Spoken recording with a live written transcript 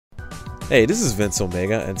Hey, this is Vince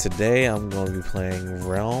Omega, and today I'm going to be playing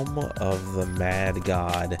Realm of the Mad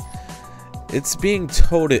God. It's being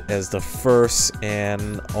touted as the first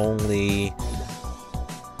and only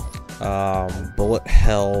bullet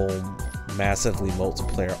hell massively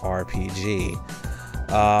multiplayer RPG,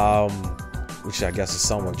 which I guess is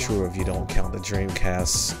somewhat true if you don't count the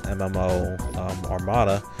Dreamcast MMO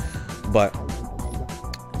Armada. But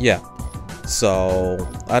yeah, so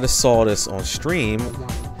I just saw this on stream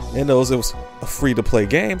and knows it was a free-to-play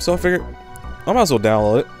game, so I figured I might as well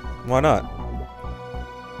download it. Why not?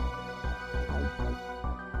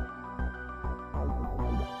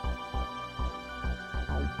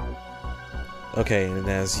 Okay, and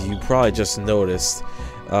as you probably just noticed,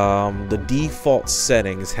 the default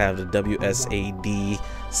settings have the WSAD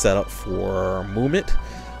set up for movement.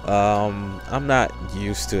 I'm not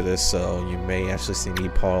used to this, so you may actually see me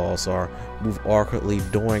pause or move awkwardly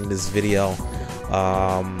during this video.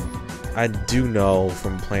 I do know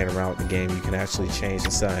from playing around with the game you can actually change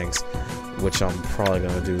the settings, which I'm probably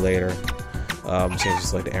going to do later.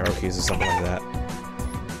 Changes like the arrow keys or something like that.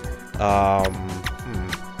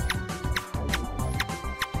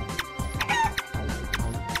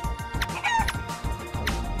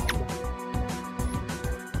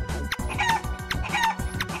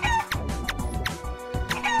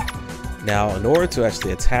 Now, in order to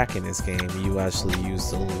actually attack in this game, you actually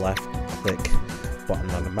use the left click button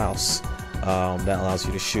on the mouse. That allows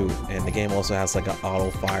you to shoot, and the game also has like an auto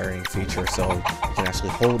firing feature, so you can actually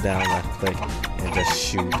hold down left click and just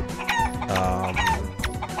shoot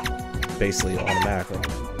basically automatically.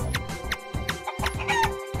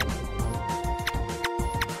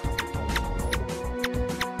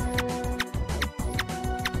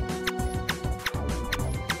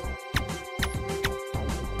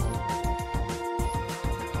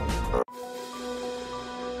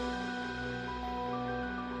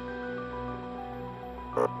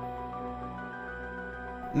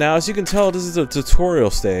 Now, as you can tell, this is a tutorial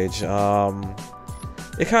stage. It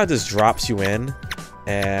kind of just drops you in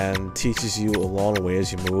and teaches you along the way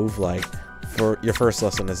as you move. Like, for your first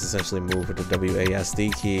lesson is essentially move with the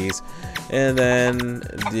WASD keys, and then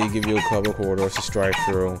they give you a couple corridors to strike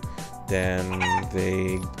through. Then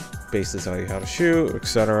they basically tell you how to shoot,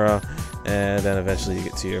 etc. And then eventually you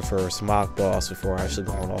get to your first mock boss before actually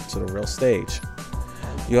going off to the real stage.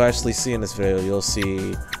 You'll actually see in this video, you'll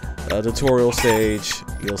see a tutorial stage,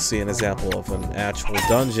 you'll see an example of an actual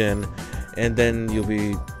dungeon, and then you'll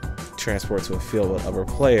be transported to a field with other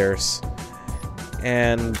players,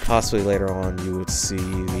 and possibly later on you would see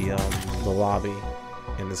the lobby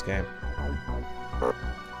in this game.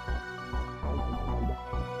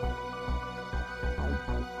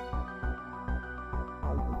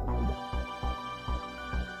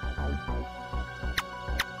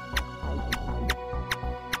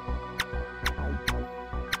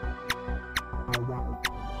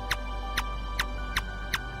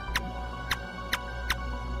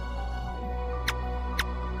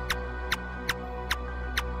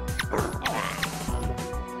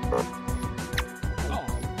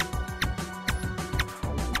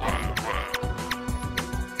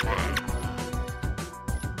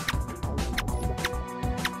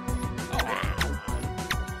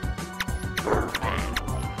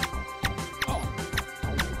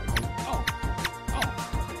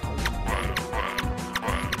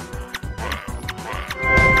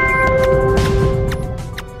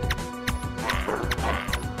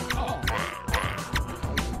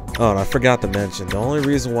 Oh, and I forgot to mention, the only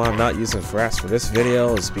reason why I'm not using Fraps for this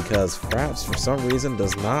video is because Fraps, for some reason,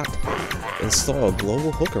 does not install a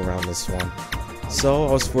global hook around this one. So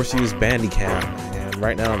I was forced to use Bandicam, and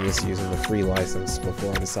right now I'm just using the free license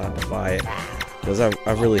before I decide to buy it. Because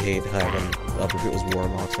I really hate having other people's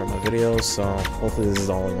watermarks for my videos, so hopefully this is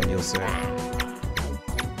the only one you'll see.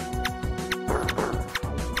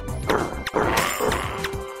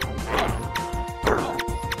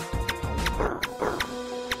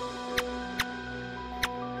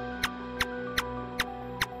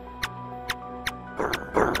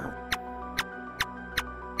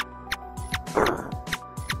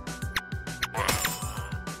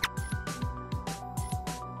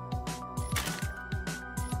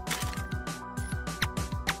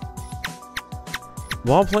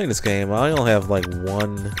 While I'm playing this game, I only have like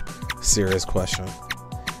one serious question.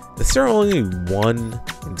 Is there only one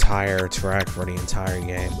entire track for the entire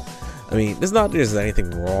game? I mean, it's not that there's anything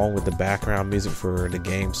wrong with the background music for the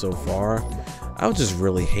game so far. I would just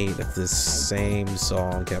really hate if this same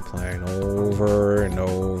song kept playing over and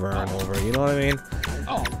over and over, you know what I mean?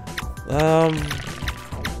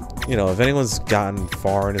 You know, if anyone's gotten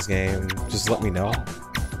far in this game, just let me know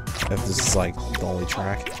if this is like the only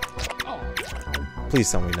track. Please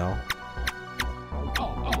tell me no.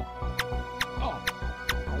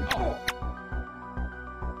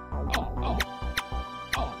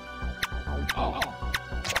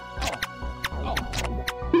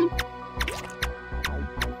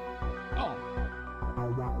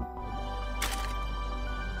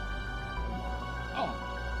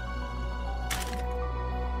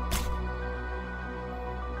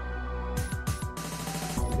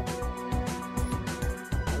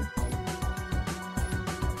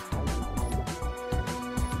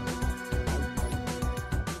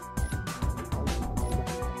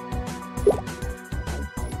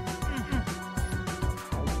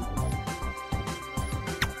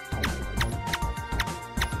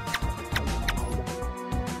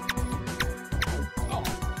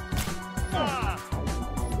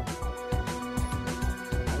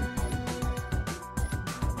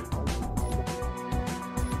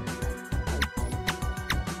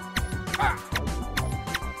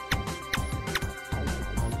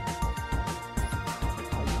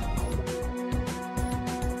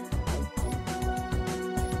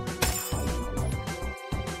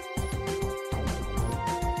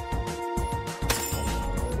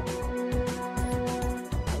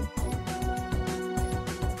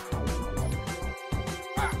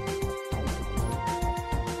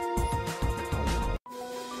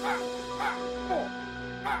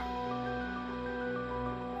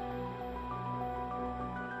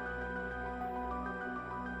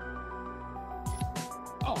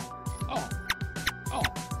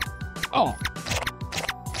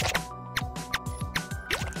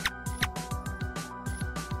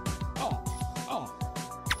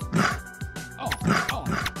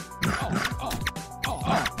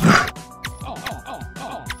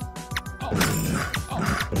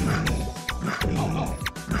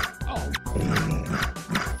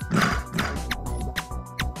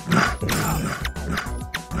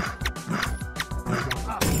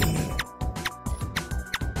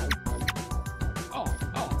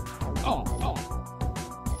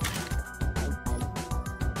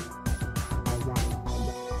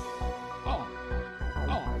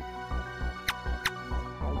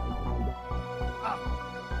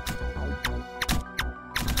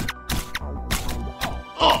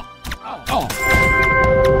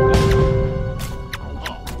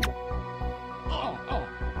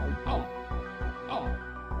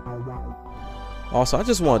 Also, I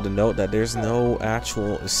just wanted to note that there's no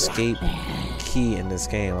actual escape key in this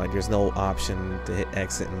game. Like, there's no option to hit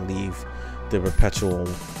exit and leave the perpetual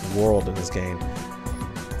world in this game.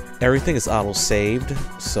 Everything is auto-saved,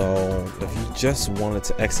 so if you just wanted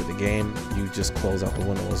to exit the game, you just close out the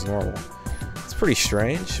window as normal. It's pretty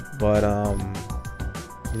strange, but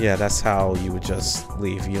yeah, that's how you would just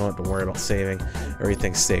leave. You don't have to worry about saving.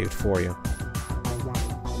 Everything's saved for you.